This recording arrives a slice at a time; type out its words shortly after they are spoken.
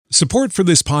Support for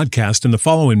this podcast and the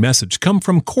following message come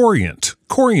from Corient.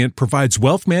 Corient provides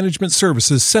wealth management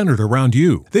services centered around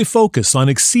you. They focus on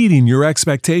exceeding your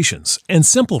expectations and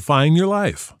simplifying your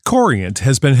life. Corient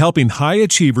has been helping high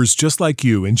achievers just like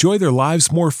you enjoy their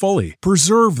lives more fully,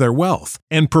 preserve their wealth,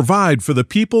 and provide for the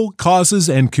people, causes,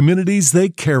 and communities they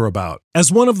care about. As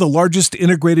one of the largest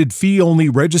integrated fee-only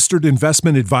registered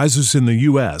investment advisors in the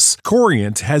U.S.,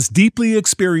 Corient has deeply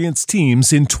experienced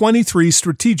teams in 23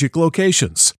 strategic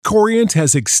locations. Corient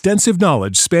has extensive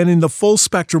knowledge spanning the full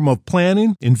spectrum of planning,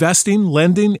 investing,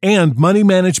 lending, and money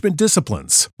management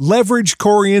disciplines. Leverage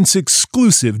Corient's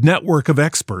exclusive network of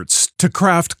experts to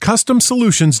craft custom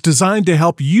solutions designed to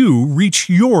help you reach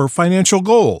your financial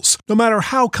goals, no matter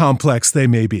how complex they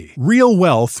may be. Real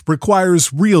wealth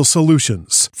requires real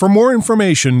solutions. For more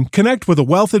information, connect with a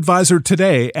wealth advisor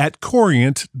today at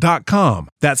Corient.com.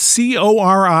 That's Corient.com.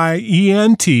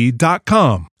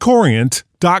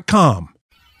 Corient.com.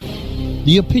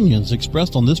 The opinions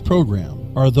expressed on this program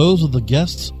are those of the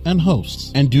guests and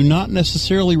hosts and do not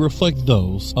necessarily reflect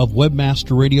those of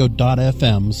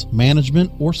webmasterradio.fm's management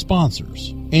or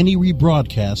sponsors. Any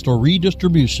rebroadcast or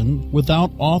redistribution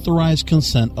without authorized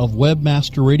consent of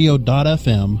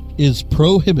webmasterradio.fm is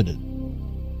prohibited.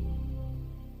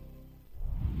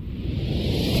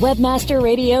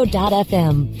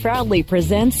 Webmasterradio.fm proudly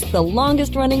presents the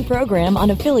longest-running program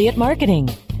on affiliate marketing.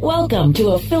 Welcome to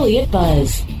Affiliate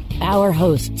Buzz. Our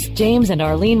hosts, James and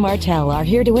Arlene Martell, are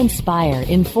here to inspire,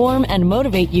 inform, and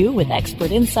motivate you with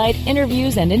expert insight,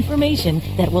 interviews, and information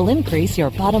that will increase your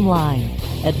bottom line.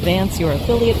 Advance your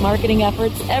affiliate marketing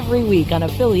efforts every week on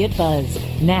Affiliate Buzz.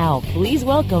 Now, please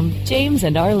welcome James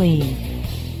and Arlene.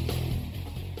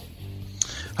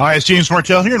 Hi, it's James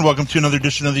Martell here, and welcome to another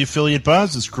edition of the Affiliate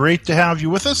Buzz. It's great to have you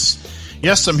with us.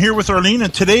 Yes, I'm here with Arlene,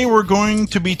 and today we're going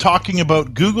to be talking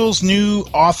about Google's new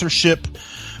authorship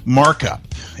markup.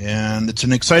 And it's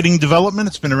an exciting development.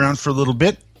 It's been around for a little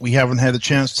bit. We haven't had a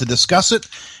chance to discuss it.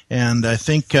 And I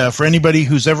think for anybody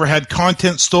who's ever had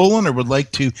content stolen or would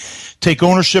like to take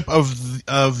ownership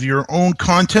of your own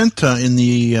content in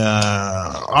the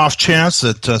off chance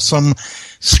that some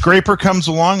scraper comes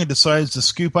along and decides to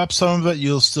scoop up some of it,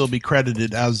 you'll still be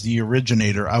credited as the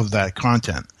originator of that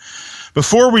content.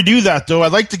 Before we do that, though,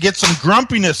 I'd like to get some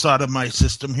grumpiness out of my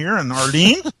system here. And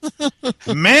Arlene,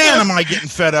 man, am I getting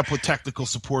fed up with technical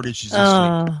support issues this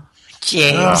week.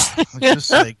 James.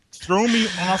 Just like, throw me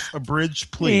off a bridge,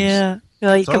 please. Yeah.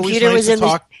 Well, your computer was in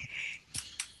the...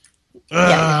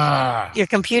 Yeah, your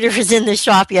computer was in the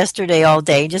shop yesterday all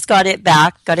day. Just got it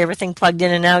back, got everything plugged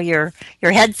in, and now your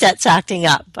headset's acting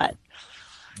up. But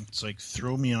it's like,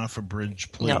 throw me off a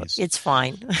bridge, please. No, it's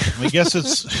fine. I guess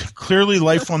it's clearly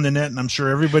life on the net, and I'm sure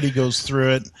everybody goes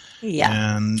through it.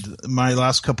 Yeah. And my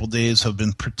last couple days have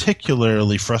been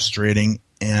particularly frustrating.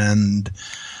 And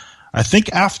I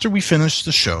think after we finish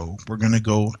the show, we're going to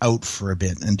go out for a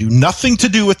bit and do nothing to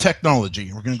do with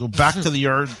technology. We're going to go back to the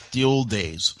old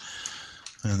days.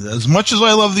 And as much as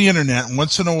I love the internet,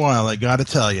 once in a while, I got to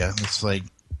tell you, it's like,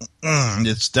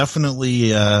 it's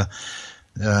definitely...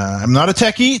 I'm not a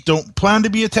techie, don't plan to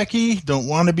be a techie, don't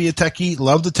want to be a techie,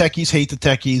 love the techies, hate the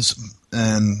techies,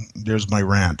 and there's my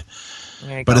rant.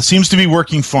 But it seems to be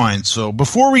working fine. So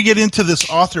before we get into this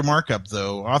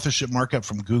authorship markup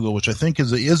from Google, which I think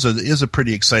is a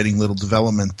pretty exciting little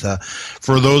development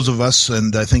for those of us,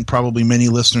 and I think probably many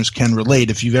listeners can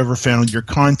relate. If you've ever found your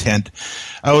content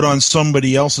out on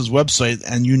somebody else's website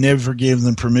and you never gave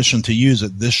them permission to use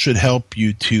it, this should help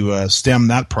you to stem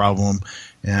that problem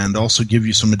and also give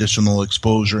you some additional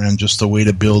exposure and just a way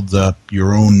to build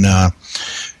your own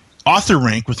author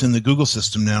rank within the Google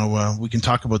system. Now, we can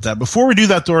talk about that. Before we do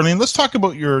that, Dorleen, let's talk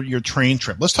about your train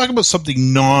trip. Let's talk about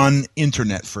something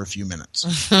non-internet for a few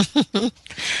minutes.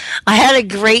 I had a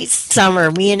great summer.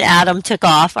 Me and Adam took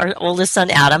off, our oldest son,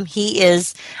 Adam. He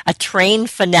is a train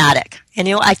fanatic. And,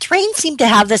 trains seem to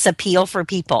have this appeal for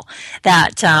people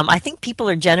that I think people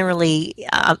are generally,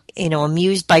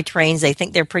 amused by trains. They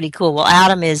think they're pretty cool. Well,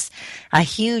 Adam is a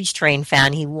huge train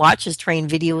fan. He watches train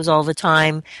videos all the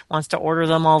time, wants to order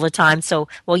them all the time. So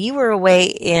while you were away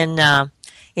in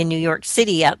New York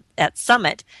City at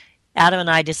Summit, Adam and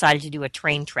I decided to do a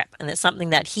train trip. And it's something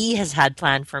that he has had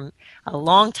planned for a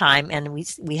long time, and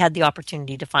we had the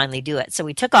opportunity to finally do it. So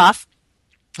we took off.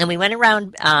 And we went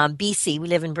around BC. We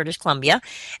live in British Columbia,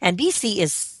 and BC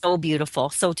is so beautiful.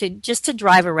 So to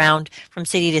drive around from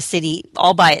city to city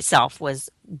all by itself was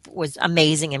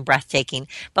amazing and breathtaking.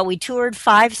 But we toured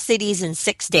 5 cities in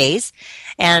 6 days,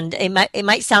 and it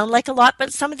might sound like a lot,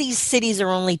 but some of these cities are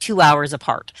only 2 hours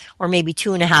apart, or maybe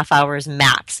 2.5 hours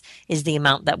max is the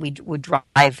amount that we would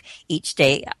drive each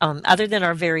day. Other than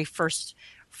our very first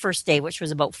first day, which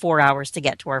was about 4 hours to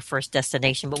get to our first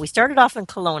destination. But we started off in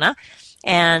Kelowna,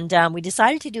 and we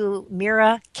decided to do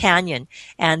Mira Canyon.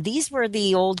 And these were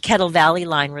the old Kettle Valley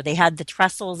line where they had the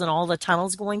trestles and all the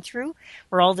tunnels going through,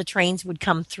 where all the trains would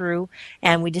come through.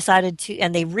 And we decided to,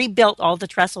 and they rebuilt all the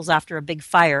trestles after a big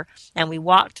fire. And we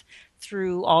walked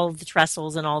through all of the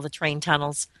trestles and all the train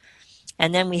tunnels.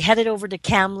 And then we headed over to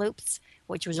Kamloops,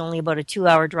 which was only about a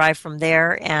 2-hour drive from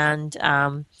there. And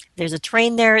there's a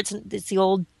train there. It's the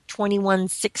old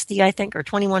 2160, I think, or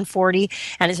 2140,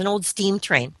 and it's an old steam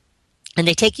train. And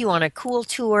they take you on a cool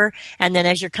tour, and then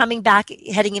as you're coming back,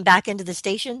 heading back into the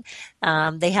station,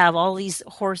 they have all these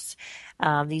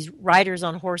these riders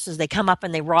on horses. They come up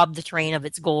and they rob the train of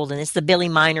its gold, and it's the Billy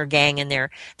Miner gang, and they're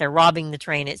robbing the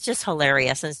train. It's just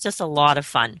hilarious, and it's just a lot of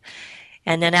fun.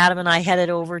 And then Adam and I headed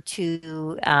over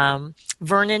to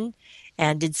Vernon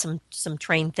and did some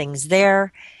train things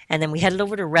there. And then we headed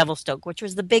over to Revelstoke, which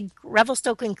was the big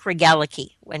Revelstoke and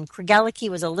Craigellachie. When Craigellachie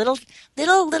was a little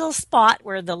spot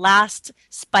where the last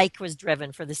spike was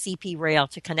driven for the CP rail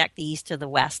to connect the east to the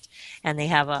west. And they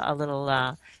have a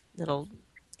little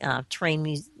train,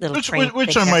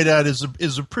 which I might add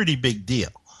is a pretty big deal.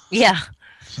 Yeah,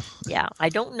 yeah. I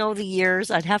don't know the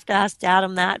years. I'd have to ask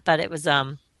Adam that, but it was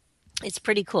it's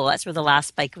pretty cool. That's where the last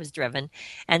spike was driven.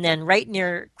 And then right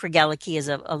near Craigellachie is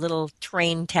a little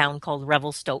train town called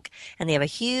Revelstoke. And they have a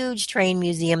huge train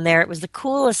museum there. It was the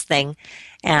coolest thing.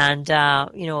 And,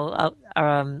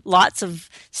 lots of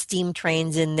steam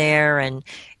trains in there and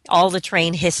all the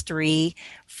train history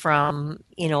from,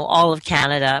 all of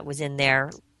Canada was in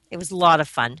there. It was a lot of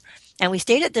fun. And we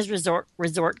stayed at this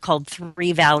resort called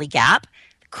Three Valley Gap.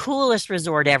 Coolest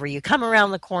resort ever. You come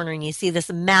around the corner and you see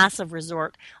this massive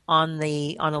resort on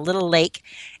a little lake,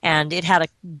 and it had a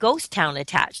ghost town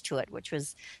attached to it, which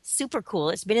was super cool.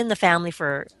 It's been in the family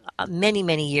for many,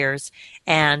 many years,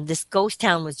 and this ghost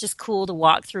town was just cool to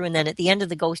walk through. And then at the end of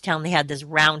the ghost town, they had this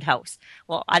roundhouse.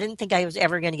 Well, I didn't think I was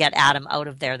ever going to get Adam out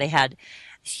of there. They had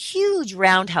huge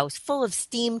roundhouse full of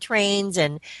steam trains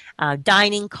and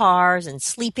dining cars and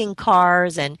sleeping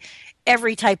cars and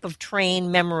every type of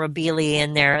train memorabilia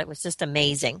in there. It was just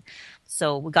amazing.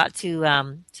 So we got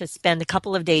to spend a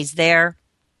couple of days there.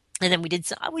 And then we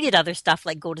did other stuff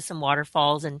like go to some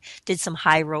waterfalls and did some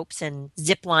high ropes and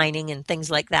zip lining and things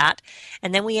like that.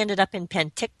 And then we ended up in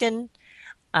Penticton.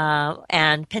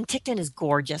 And Penticton is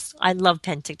gorgeous. I love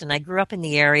Penticton. I grew up in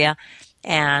the area,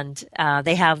 and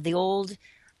they have the old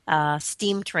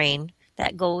steam train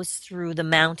that goes through the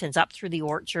mountains, up through the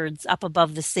orchards, up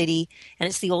above the city, and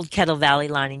it's the old Kettle Valley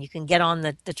line, and you can get on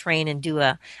the train and do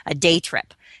a day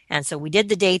trip. And so we did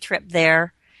the day trip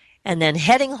there, and then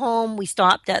heading home, we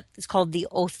stopped at, it's called the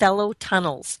Othello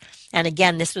Tunnels. And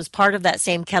again, this was part of that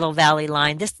same Kettle Valley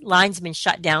line. This line's been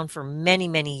shut down for many,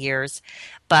 many years,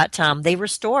 but they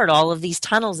restored all of these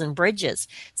tunnels and bridges.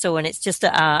 So, and it's just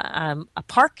a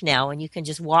park now, and you can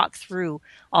just walk through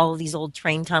all of these old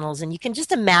train tunnels, and you can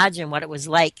just imagine what it was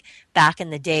like back in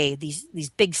the day,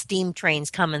 these big steam trains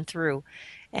coming through.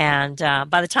 And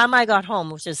by the time I got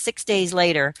home, which was 6 days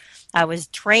later, I was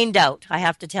trained out, I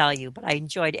have to tell you, but I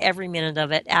enjoyed every minute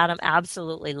of it. Adam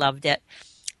absolutely loved it.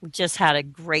 We just had a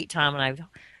great time, and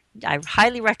I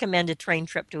highly recommend a train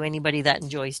trip to anybody that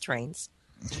enjoys trains.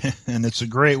 And it's a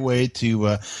great way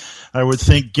to, I would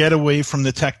think, get away from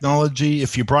the technology.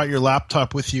 If you brought your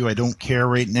laptop with you, I don't care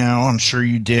right now. I'm sure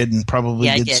you did, and probably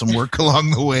did some work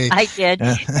along the way. I did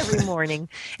every morning.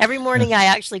 Every morning I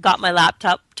actually got my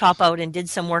laptop out and did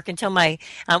some work until my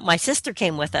sister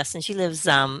came with us, and she lives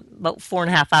about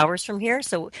 4.5 hours from here.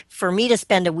 So for me to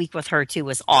spend a week with her too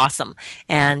was awesome.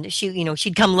 And she,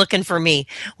 she'd come looking for me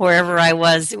wherever I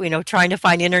was, trying to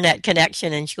find internet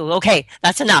connection, and she'd go, "Okay,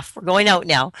 that's enough. We're going out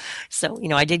now." So,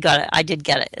 I did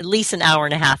get at least an hour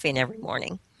and a half in every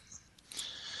morning.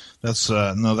 That's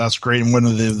great. And one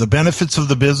of the benefits of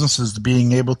the business is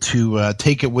being able to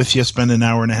take it with you, spend an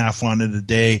hour and a half on it a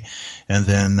day, and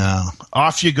then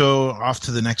off you go, off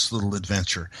to the next little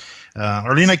adventure.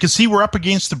 Arlene, I can see we're up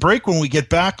against the break. When we get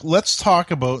back, let's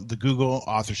talk about the Google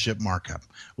authorship markup.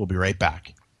 We'll be right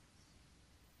back.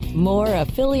 More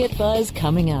Affiliate Buzz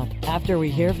coming up after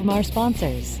we hear from our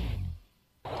sponsors.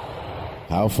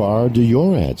 How far do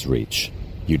your ads reach?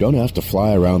 You don't have to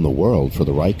fly around the world for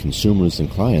the right consumers and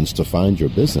clients to find your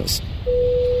business.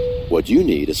 What you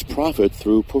need is profit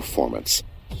through performance.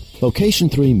 Location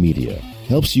 3 Media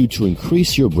helps you to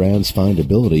increase your brand's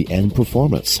findability and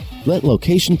performance. Let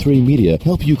Location 3 Media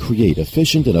help you create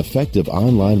efficient and effective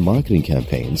online marketing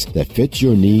campaigns that fit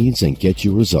your needs and get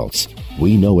you results.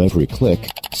 We know every click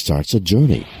starts a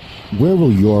journey. Where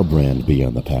will your brand be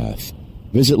on the path?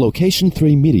 Visit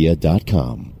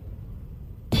location3media.com.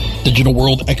 Digital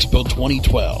World Expo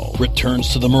 2012 returns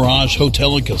to the Mirage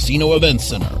Hotel and Casino Event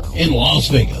Center in Las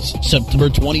Vegas, September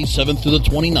 27th through the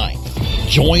 29th.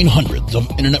 Join hundreds of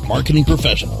internet marketing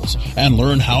professionals and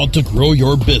learn how to grow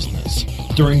your business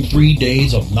during 3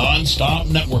 days of non-stop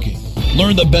networking.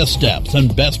 Learn the best steps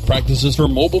and best practices for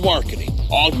mobile marketing,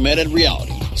 augmented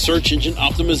reality, search engine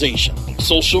optimization,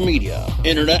 social media,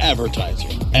 internet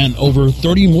advertising, and over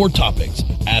 30 more topics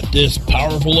at this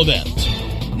powerful event.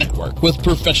 Network with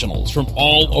professionals from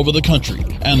all over the country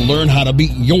and learn how to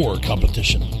beat your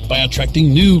competition by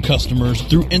attracting new customers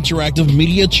through interactive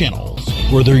media channels.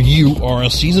 Whether you are a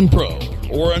seasoned pro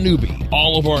or a newbie,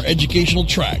 all of our educational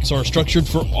tracks are structured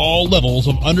for all levels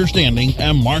of understanding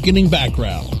and marketing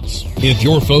backgrounds. If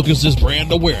your focus is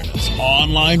brand awareness,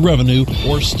 online revenue,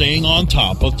 or staying on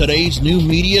top of today's new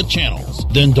media channels,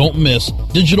 then don't miss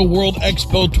Digital World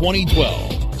Expo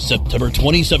 2012, September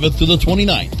 27th through the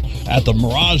 29th at the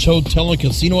Mirage Hotel and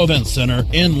Casino Event Center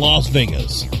in Las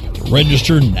Vegas.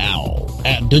 Register now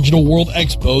at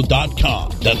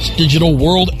digitalworldexpo.com. That's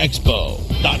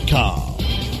digitalworldexpo.com.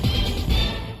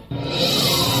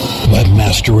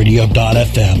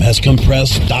 Webmasterradio.fm has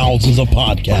compressed thousands of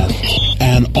podcasts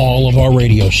and all of our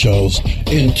radio shows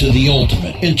into the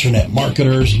ultimate internet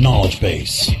marketer's knowledge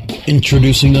base.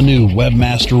 Introducing the new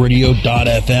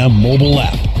Webmasterradio.fm mobile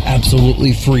app,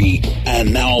 absolutely free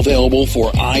and now available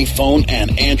for iPhone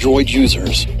and Android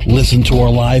users. Listen to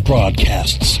our live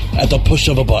broadcasts at the push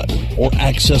of a button or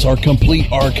access our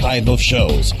complete archive of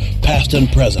shows, past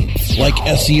and present, like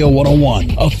SEO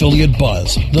 101, Affiliate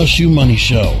Buzz, The Shoe Money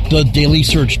Show, The Daily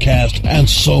Searchcast, and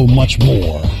so much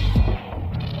more.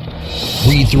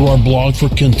 Read through our blog for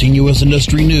continuous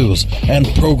industry news and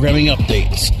programming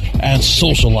updates, and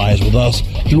socialize with us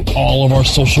through all of our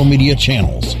social media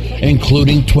channels,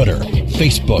 including Twitter,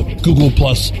 Facebook, Google+,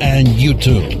 and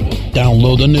YouTube.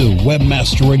 Download the new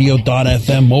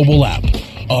Webmasterradio.fm mobile app,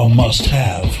 a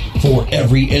must-have for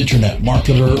every internet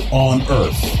marketer on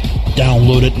Earth.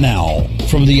 Download it now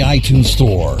from the iTunes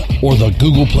Store or the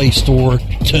Google Play Store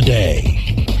today.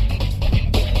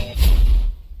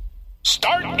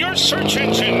 Start your search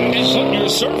engine and put your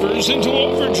servers into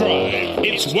overdrive.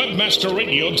 It's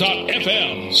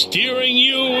Webmasterradio.fm, steering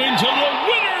you into the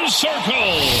winner's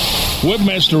circle.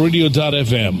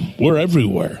 Webmasterradio.fm, we're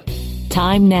everywhere.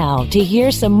 Time now to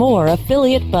hear some more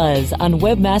affiliate buzz on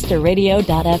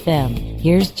Webmasterradio.fm.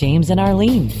 Here's James and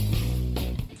Arlene.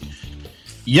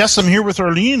 Yes, I'm here with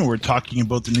Arlene. We're talking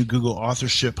about the new Google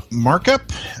authorship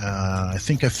markup. I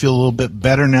think I feel a little bit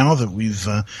better now that we've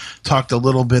talked a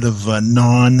little bit of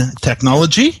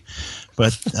non-technology,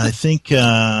 but I think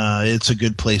it's a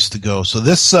good place to go. So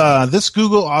this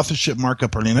Google authorship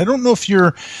markup, Arlene, I don't know if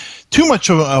you're too much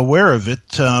aware of it,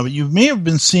 but you may have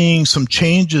been seeing some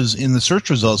changes in the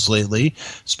search results lately.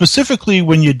 Specifically,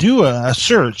 when you do a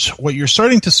search, what you're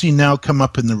starting to see now come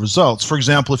up in the results. For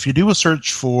example, if you do a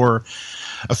search for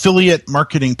affiliate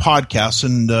marketing podcasts,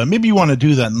 and maybe you want to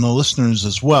do that in the listeners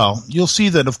as well, you'll see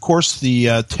that, of course,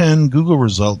 the 10 Google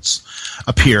results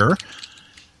appear.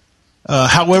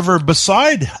 However,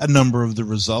 beside a number of the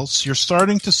results, you're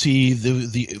starting to see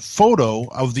the photo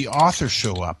of the author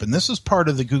show up. And this is part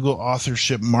of the Google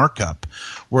authorship markup,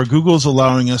 where Google is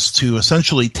allowing us to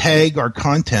essentially tag our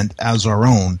content as our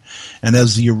own and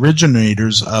as the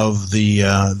originators of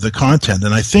the content.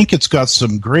 And I think it's got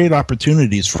some great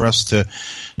opportunities for us to,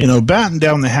 batten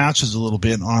down the hatches a little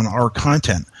bit on our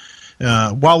content.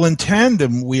 While in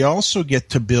tandem, we also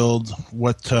get to build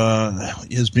what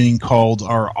is being called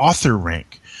our author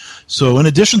rank. So in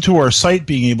addition to our site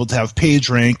being able to have page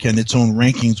rank and its own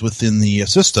rankings within the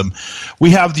system,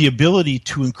 we have the ability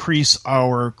to increase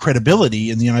our credibility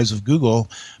in the eyes of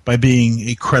Google by being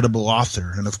a credible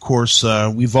author. And of course,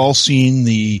 we've all seen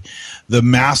the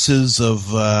masses of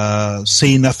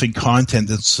say-nothing content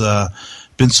that's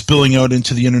been spilling out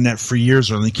into the internet for years.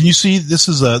 Can you see this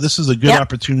is a good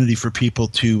opportunity for people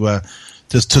to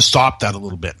stop that a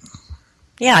little bit?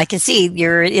 Yeah, I can see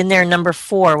you're in there number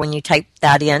 4 when you type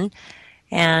that in,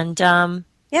 and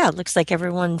it looks like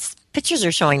everyone's pictures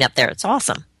are showing up there. It's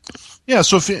awesome. Yeah,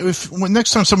 so if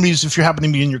next time if you're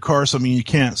happening to be in your car or something, you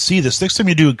can't see this. Next time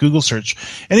you do a Google search,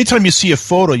 anytime you see a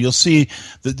photo, you'll see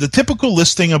the typical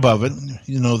listing above it,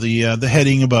 the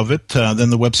heading above it,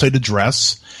 then the website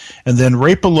address, and then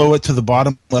right below it to the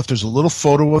bottom left, there's a little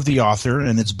photo of the author,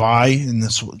 and it's by, in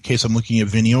this case, I'm looking at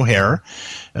Vinny O'Hare.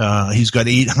 He's got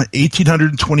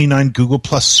 1,829 Google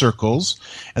Plus circles,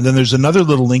 and then there's another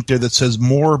little link there that says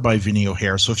more by Vinny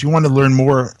O'Hare. So if you want to learn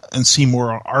more and see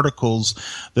more articles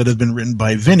that have been written written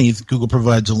by Vinny. Google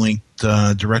provides a link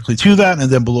directly to that, and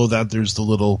then below that there's the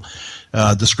little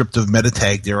descriptive meta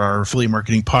tag. There are affiliate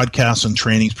marketing podcasts and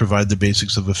trainings provide the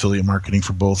basics of affiliate marketing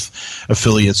for both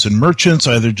affiliates and merchants,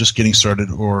 either just getting started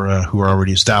or who are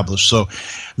already established. So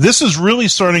this is really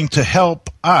starting to help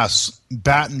us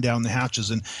batten down the hatches.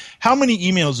 And how many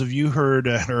emails have you heard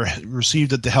or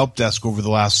received at the help desk over the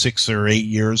last 6 or 8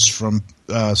 years from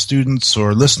students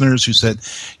or listeners who said,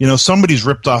 somebody's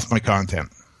ripped off my content?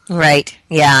 Right.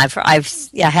 Yeah, I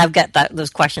have got those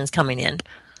questions coming in.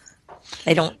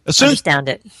 They don't understand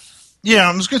it. Yeah,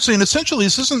 I was going to say, and essentially,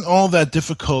 this isn't all that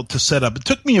difficult to set up. It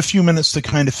took me a few minutes to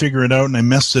kind of figure it out, and I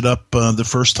messed it up the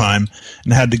first time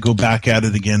and had to go back at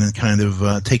it again and kind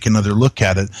of take another look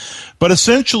at it. But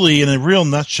essentially, in a real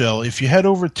nutshell, if you head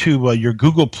over to your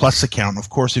Google Plus account, of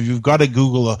course, if you've got a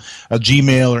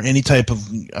Gmail or any type of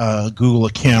Google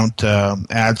account,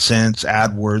 AdSense,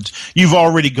 AdWords, you've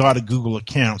already got a Google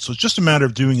account. So it's just a matter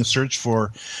of doing a search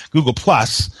for Google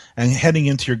Plus and heading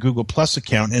into your Google Plus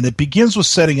account, and it begins with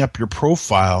setting up your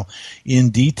profile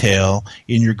in detail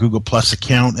in your Google Plus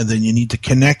account, and then you need to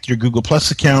connect your Google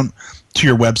Plus account to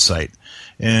your website.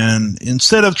 And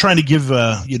instead of trying to give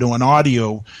an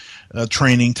audio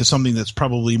training to something that's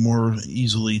probably more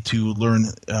easily to learn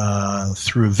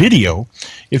through a video,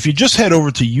 if you just head over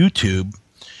to YouTube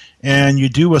and you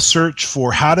do a search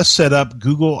for how to set up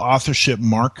Google authorship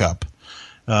markup,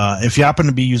 if you happen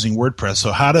to be using WordPress,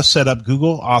 so how to set up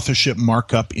Google authorship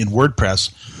markup in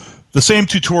WordPress, the same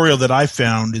tutorial that I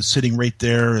found is sitting right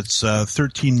there. It's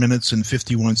 13 minutes and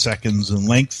 51 seconds in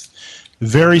length.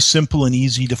 Very simple and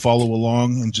easy to follow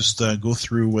along and just go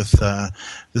through with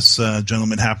this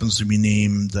gentleman happens to be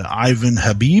named Ivan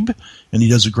Habib, and he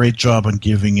does a great job on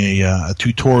giving a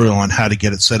tutorial on how to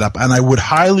get it set up. And I would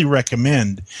highly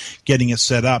recommend getting it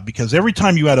set up, because every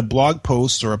time you add a blog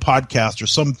post or a podcast or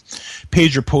some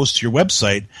page or post to your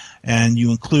website, and you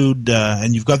include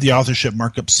and you've got the authorship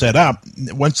markup set up,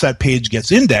 once that page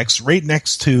gets indexed, right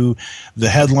next to the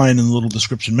headline and the little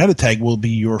description meta tag will be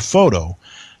your photo.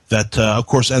 That, of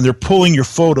course, and they're pulling your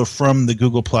photo from the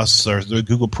Google Plus or the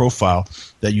Google profile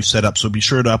that you set up. So be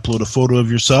sure to upload a photo of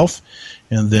yourself,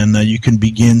 and then you can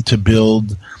begin to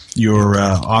build your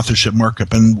authorship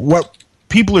markup. And what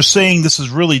people are saying this is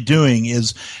really doing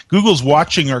is Google's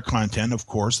watching our content, of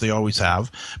course, they always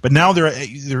have, but now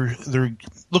they're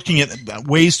looking at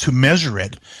ways to measure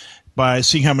it by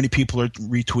seeing how many people are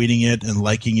retweeting it and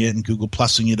liking it and Google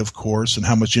Plusing it, of course, and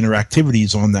how much interactivity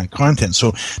is on that content.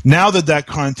 So now that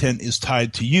content is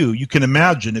tied to you, you can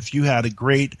imagine if you had a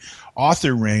great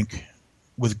author rank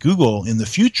with Google in the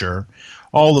future,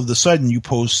 all of a sudden you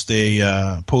post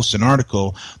an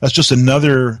article, that's just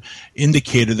another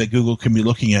indicator that Google can be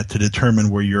looking at to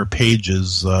determine where your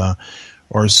pages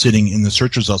are sitting in the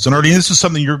search results. And Arlene, this is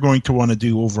something you're going to want to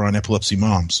do over on Epilepsy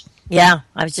Moms. Yeah,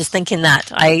 I was just thinking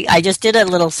that. I just did a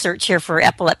little search here for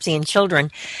epilepsy in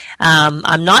children.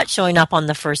 I'm not showing up on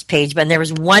the first page, but there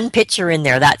was one picture in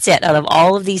there. That's it. Out of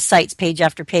all of these sites, page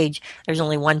after page, there's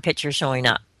only one picture showing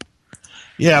up.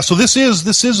 Yeah, so this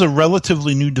is a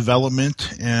relatively new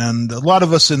development, and a lot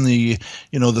of us in the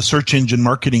the search engine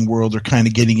marketing world are kind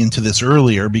of getting into this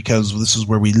earlier because this is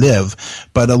where we live.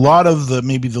 But a lot of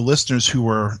maybe the listeners who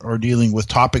are dealing with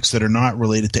topics that are not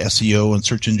related to SEO and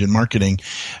search engine marketing,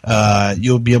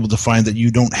 you'll be able to find that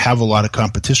you don't have a lot of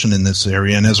competition in this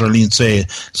area. And as Arlene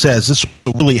says, this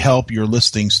will really help your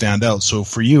listings stand out. So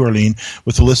for you, Arlene,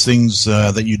 with the listings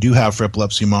that you do have for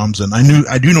Epilepsy Moms, and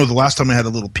I do know the last time I had a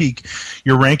little peek,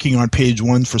 you're ranking on page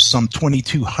 1 for some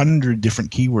 2,200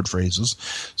 different keyword phrases.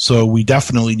 So we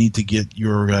definitely need to get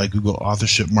your Google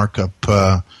authorship markup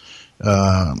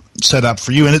set up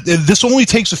for you. And this only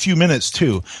takes a few minutes,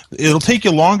 too. It'll take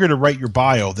you longer to write your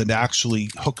bio than to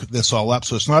actually hook this all up.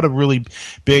 So it's not a really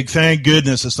big, thank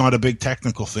goodness, it's not a big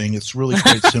technical thing. It's really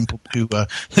quite simple to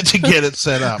get it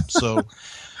set up. So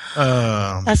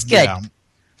that's good. Yeah.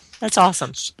 That's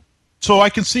awesome. So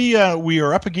I can see we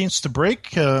are up against a break.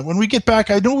 When we get back,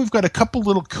 I know we've got a couple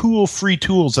little cool free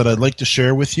tools that I'd like to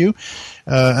share with you.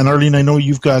 And Arlene, I know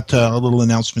you've got a little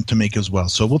announcement to make as well.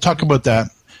 So we'll talk about that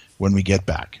when we get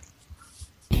back.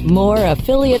 More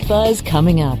Affiliate Buzz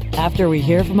coming up after we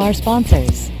hear from our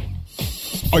sponsors.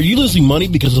 Are you losing money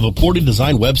because of a poorly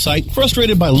designed website?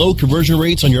 Frustrated by low conversion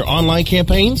rates on your online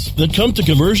campaigns? Then come to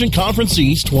Conversion Conference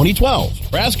East 2012.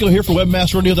 Rasco here for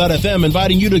WebmasterRadio.fm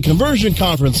inviting you to Conversion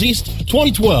Conference East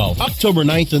 2012, October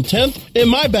 9th and 10th in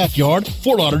my backyard,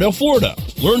 Fort Lauderdale, Florida.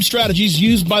 Learn strategies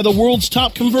used by the world's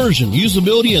top conversion,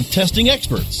 usability, and testing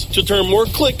experts to turn more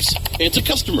clicks into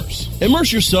customers.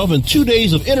 Immerse yourself in 2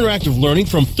 days of interactive learning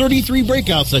from 33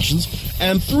 breakout sessions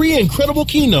and 3 incredible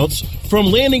keynotes from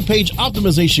landing page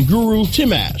optimization guru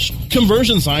Tim Ash,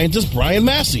 conversion scientist Brian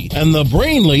Massey, and the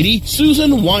brain lady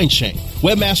Susan Weinshank.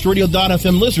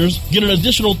 WebmasterRadio.fm listeners get an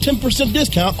additional 10%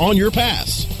 discount on your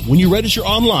pass when you register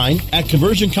online at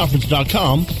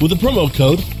conversionconference.com with the promo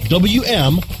code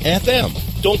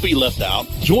WMFM. Don't be left out.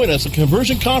 Join us at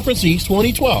Conversion Conference East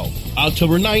 2012,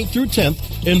 October 9th through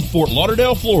 10th in Fort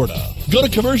Lauderdale, Florida. Go to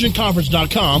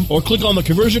conversionconference.com or click on the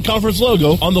Conversion Conference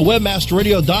logo on the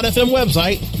WebmasterRadio.fm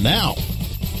website now.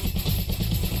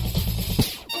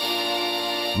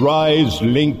 Rise,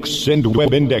 links, and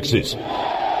web indexes.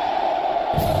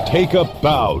 Take a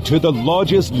bow to the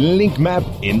largest link map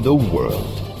in the world.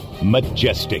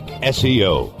 Majestic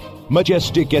SEO.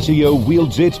 Majestic SEO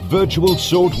wields its virtual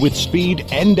sword with speed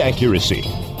and accuracy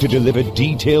to deliver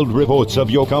detailed reports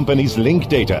of your company's link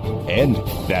data and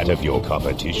that of your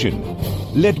competition.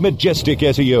 Let Majestic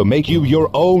SEO make you your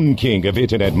own king of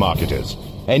internet marketers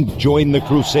and join the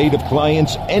crusade of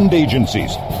clients and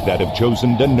agencies that have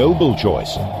chosen the noble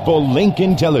choice for link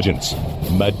intelligence.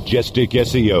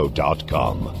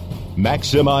 MajesticSEO.com.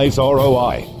 Maximize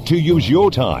ROI to use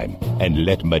your time and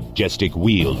let Majestic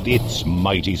wield its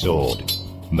mighty sword.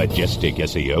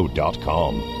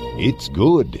 MajesticSEO.com. It's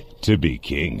good to be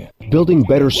king. Building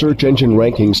better search engine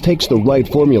rankings takes the right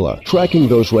formula. Tracking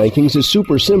those rankings is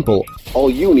super simple. All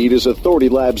you need is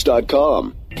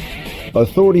AuthorityLabs.com.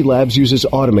 Authority Labs uses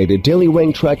automated daily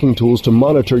rank tracking tools to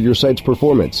monitor your site's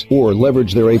performance, or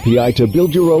leverage their API to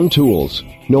build your own tools.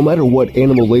 No matter what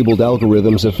animal-labeled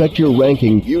algorithms affect your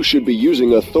ranking, you should be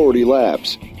using Authority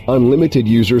Labs. Unlimited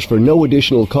users for no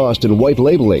additional cost and white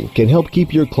labeling can help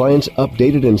keep your clients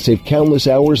updated and save countless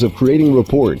hours of creating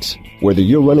reports. Whether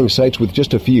you're running sites with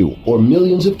just a few or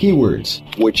millions of keywords,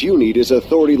 what you need is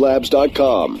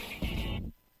AuthorityLabs.com.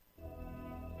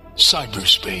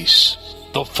 Cyberspace,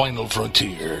 the final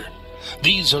frontier.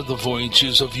 These are the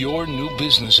voyages of your new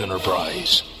business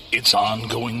enterprise. Its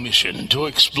ongoing mission to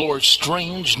explore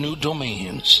strange new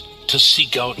domains, to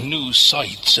seek out new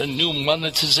sites and new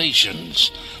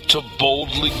monetizations, to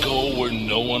boldly go where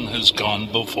no one has gone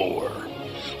before.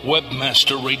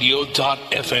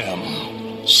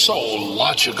 WebmasterRadio.fm. So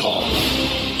logical.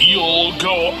 You'll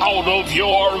go out of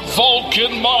your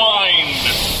Vulcan mind.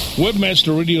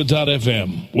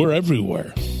 WebmasterRadio.fm. We're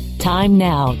everywhere. Time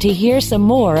now to hear some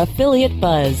more affiliate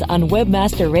buzz on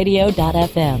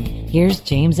WebmasterRadio.fm. Here's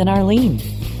James and Arlene.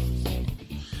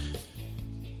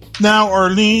 Now,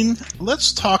 Arlene,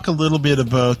 let's talk a little bit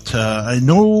about, I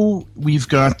know we've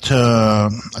got a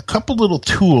couple little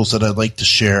tools that I'd like to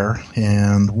share,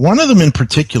 and one of them in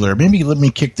particular, maybe let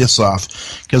me kick this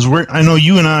off, because I know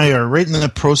you and I are right in the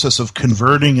process of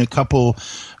converting a couple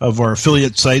of our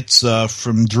affiliate sites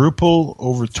from Drupal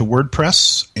over to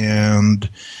WordPress, and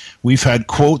we've had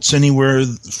quotes anywhere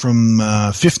from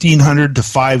 $1,500 to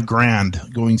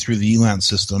 $5,000 going through the ELAN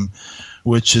system,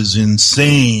 which is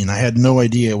insane. I had no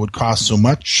idea it would cost so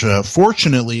much.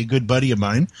 Fortunately, a good buddy of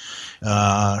mine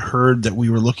heard that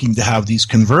we were looking to have these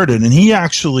converted, and he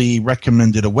actually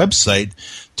recommended a website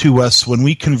to us when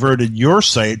we converted your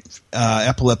site,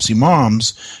 Epilepsy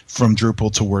Moms, from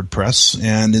Drupal to WordPress.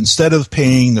 And instead of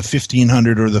paying the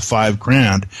 $1,500 or the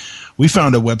 $5,000, we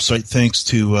found a website thanks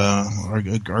to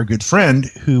our good friend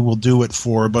who will do it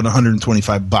for about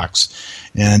 $125.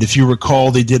 And if you recall,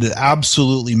 they did an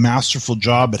absolutely masterful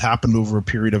job. It happened over a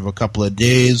period of a couple of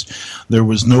days. There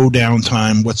was no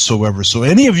downtime whatsoever. So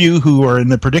any of you who are in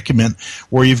the predicament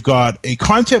where you've got a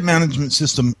content management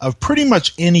system of pretty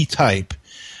much any type,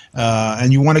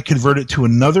 and you want to convert it to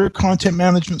another content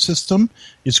management system,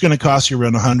 it's going to cost you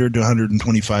around $100 to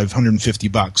 $125,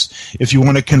 $150. If you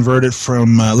want to convert it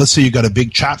from, let's say you got a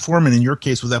big chat form, and in your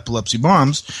case with Epilepsy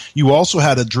Moms, you also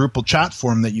had a Drupal chat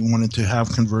form that you wanted to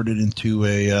have converted into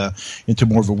into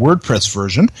more of a WordPress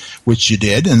version, which you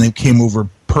did, and it came over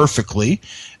perfectly.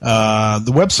 The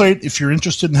website, if you're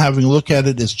interested in having a look at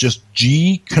it, is just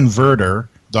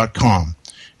gconverter.com.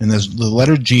 And there's the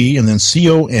letter G and then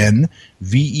CONVERTER.com,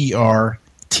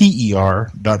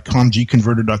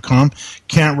 gconverter.com.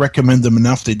 Can't recommend them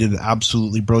enough. They did an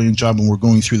absolutely brilliant job, and we're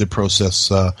going through the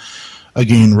process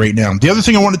again right now. The other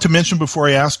thing I wanted to mention before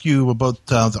I ask you about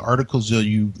the articles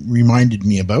you reminded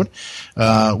me about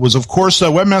was, of course,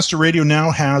 Webmaster Radio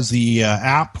now has the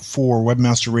app for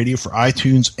Webmaster Radio for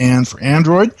iTunes and for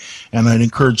Android, and I'd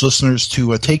encourage listeners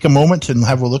to take a moment and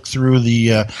have a look through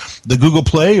the Google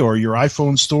Play or your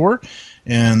iPhone store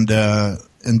and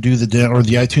and do the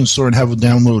iTunes Store and have a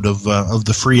download of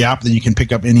the free app, then you can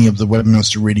pick up any of the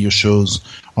Webmaster Radio shows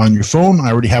on your phone.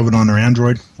 I already have it on our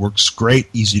Android. Works great,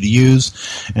 easy to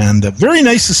use, and very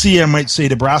nice to see, I might say,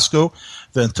 to Brasco,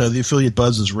 that the Affiliate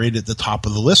Buzz is rated at the top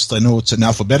of the list. I know it's an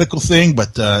alphabetical thing,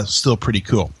 but still pretty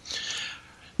cool.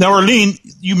 Now, Arlene,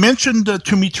 you mentioned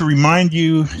to me to remind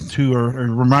you or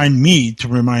remind me to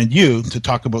remind you to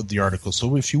talk about the article.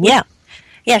 So if you would.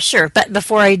 Yeah, sure. But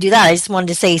before I do that, I just wanted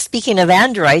to say, speaking of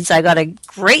Androids, I got a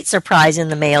great surprise in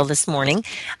the mail this morning.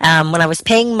 When I was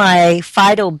paying my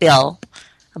Fido bill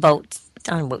about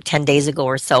 10 days ago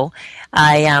or so,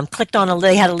 I clicked on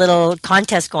they had a little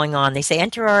contest going on. They say,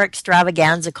 enter our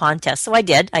extravaganza contest. So I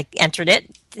did. I entered it,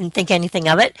 didn't think anything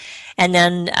of it. And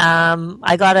then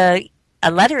I got a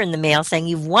letter in the mail saying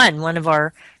you've won one of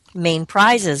our main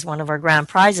prizes, one of our grand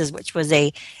prizes, which was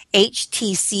a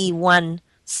HTC One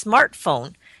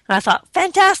smartphone. And I thought,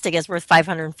 fantastic, it's worth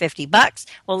 $550.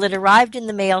 Well, it arrived in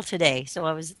the mail today. So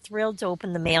I was thrilled to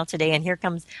open the mail today. And here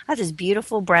comes, I have this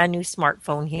beautiful brand new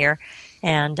smartphone here.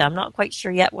 And I'm not quite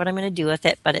sure yet what I'm going to do with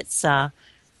it, but it's, that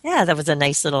was a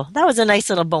nice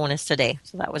little bonus today.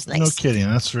 So that was nice. No kidding.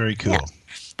 That's very cool. Yeah.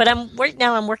 But I'm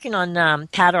working on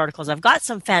Pad articles. I've got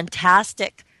some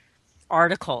fantastic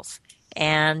articles.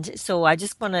 And so I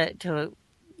just want to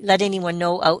let anyone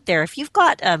know out there, if you've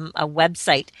got a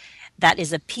website that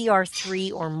is a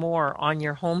PR3 or more on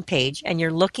your homepage and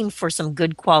you're looking for some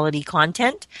good quality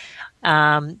content,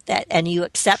 and you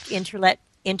accept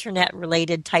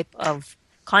internet-related type of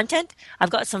content,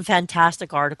 I've got some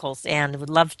fantastic articles and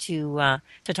would love to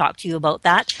talk to you about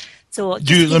that. So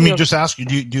let me just ask you,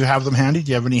 do you have them handy? Do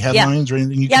you have any headlines or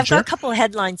anything you can share? Yeah, I've got a couple of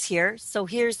headlines here. So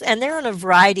and they're on a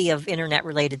variety of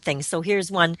internet-related things. So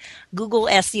here's one, Google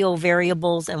SEO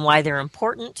variables and why they're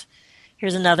important.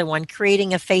 Here's another one,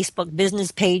 creating a Facebook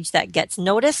business page that gets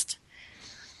noticed.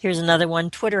 Here's another one,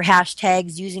 Twitter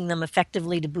hashtags, using them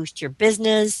effectively to boost your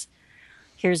business.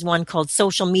 Here's one called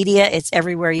social media, it's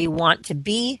everywhere you want to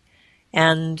be.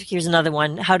 And here's another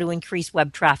one, how to increase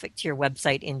web traffic to your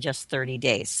website in just 30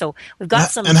 days. So we've got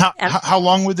some. And how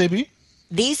long would they be?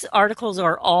 These articles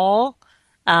are all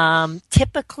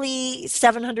typically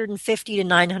 750 to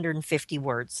 950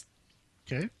 words.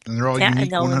 Okay. And they're all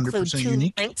unique, 100%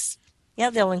 unique? Links. Yeah,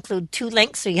 they'll include 2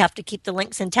 links, so you have to keep the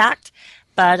links intact.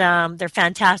 But they're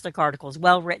fantastic articles,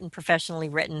 well-written, professionally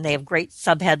written. They have great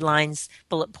subheadlines,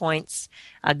 bullet points,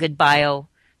 a good bio,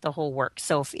 the whole work.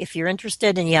 So if you're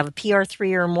interested and you have a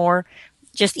PR3 or more,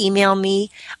 just email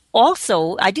me.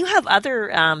 Also, I do have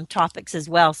other topics as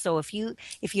well. So if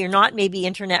you're not maybe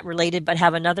internet related but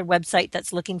have another website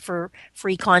that's looking for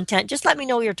free content, just let me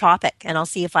know your topic and I'll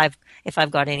see if I've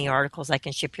got any articles I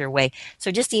can ship your way. So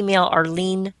just email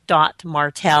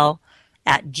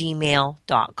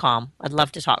arlene.martel@gmail.com. I'd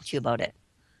love to talk to you about it.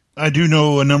 I do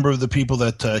know a number of the people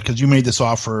that, because you made this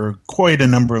offer quite a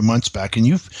number of months back, and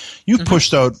you've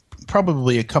pushed out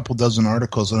probably a couple dozen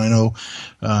articles. And I know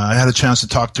I had a chance to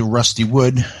talk to Rusty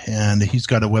Wood, and he's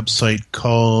got a website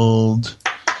called,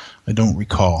 I don't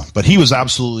recall, but he was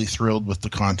absolutely thrilled with the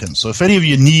content. So if any of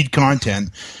you need content,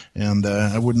 and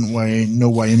I wouldn't know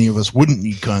why any of us wouldn't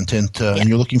need content, and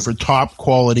you're looking for top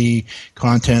quality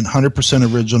content,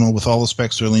 100% original with all the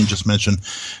specs Arlene just mentioned,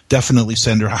 definitely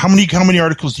send her. How many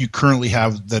articles do you currently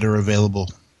have that are available?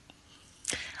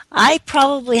 I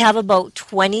probably have about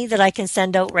 20 that I can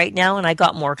send out right now, and I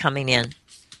got more coming in.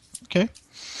 Okay.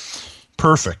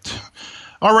 Perfect.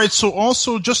 All right, so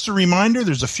also just a reminder,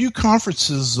 there's a few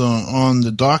conferences on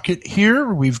the docket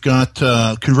here. We've got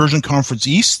Conversion Conference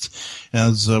East,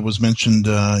 as was mentioned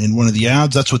in one of the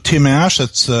ads. That's with Tim Ash.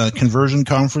 That's Conversion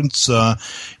Conference.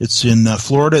 It's in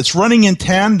Florida. It's running in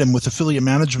tandem with Affiliate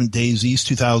Management Days East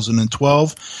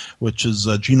 2012, which is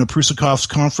Gino Prusakoff's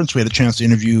conference. We had a chance to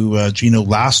interview Gino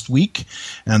last week,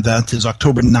 and that is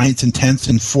October 9th and 10th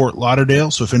in Fort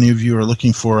Lauderdale. So if any of you are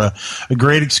looking for a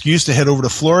great excuse to head over to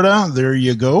Florida, there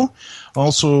you go.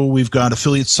 Also, we've got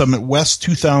Affiliate Summit West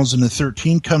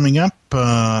 2013 coming up,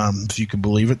 if you can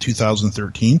believe it,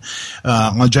 2013,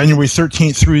 on January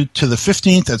 13th through to the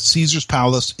 15th at Caesars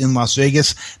Palace in Las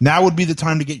Vegas. Now would be the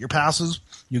time to get your passes.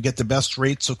 You get the best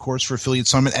rates, of course, for Affiliate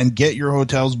Summit, and get your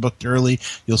hotels booked early.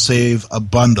 You'll save a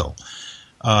bundle.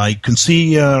 You can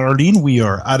see, Arlene, we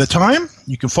are out of time.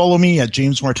 You can follow me at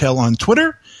James Martell on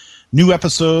Twitter. New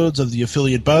episodes of the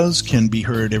Affiliate Buzz can be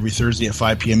heard every Thursday at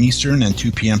 5 p.m. Eastern and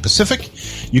 2 p.m. Pacific.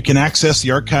 You can access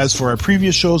the archives for our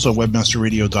previous shows on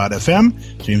webmasterradio.fm,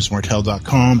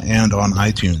 jamesmartell.com, and on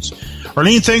iTunes.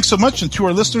 Arlene, thanks so much, and to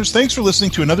our listeners, thanks for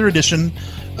listening to another edition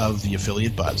of the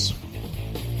Affiliate Buzz.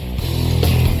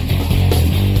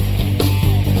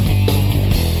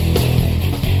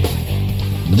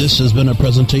 This has been a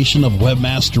presentation of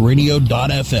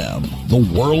WebmasterRadio.fm,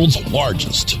 the world's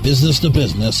largest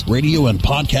business-to-business radio and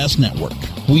podcast network.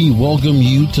 We welcome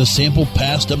you to sample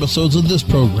past episodes of this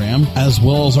program, as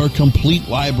well as our complete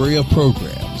library of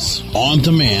programs, on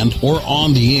demand or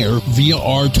on the air via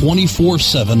our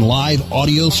 24/7 live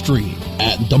audio stream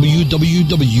at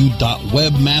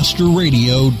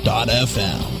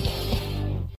www.webmasterradio.fm.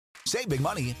 Save big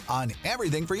money on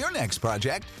everything for your next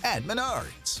project at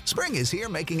Menards. Spring is here,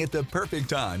 making it the perfect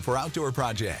time for outdoor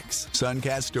projects.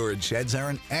 Suncast storage sheds are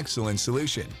an excellent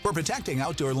solution for protecting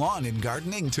outdoor lawn and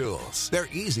gardening tools. They're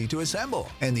easy to assemble,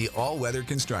 and the all-weather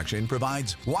construction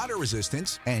provides water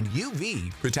resistance and UV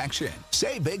protection.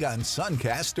 Save big on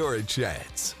Suncast storage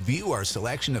sheds. View our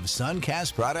selection of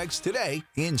Suncast products today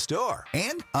in store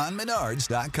and on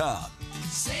Menards.com.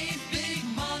 Save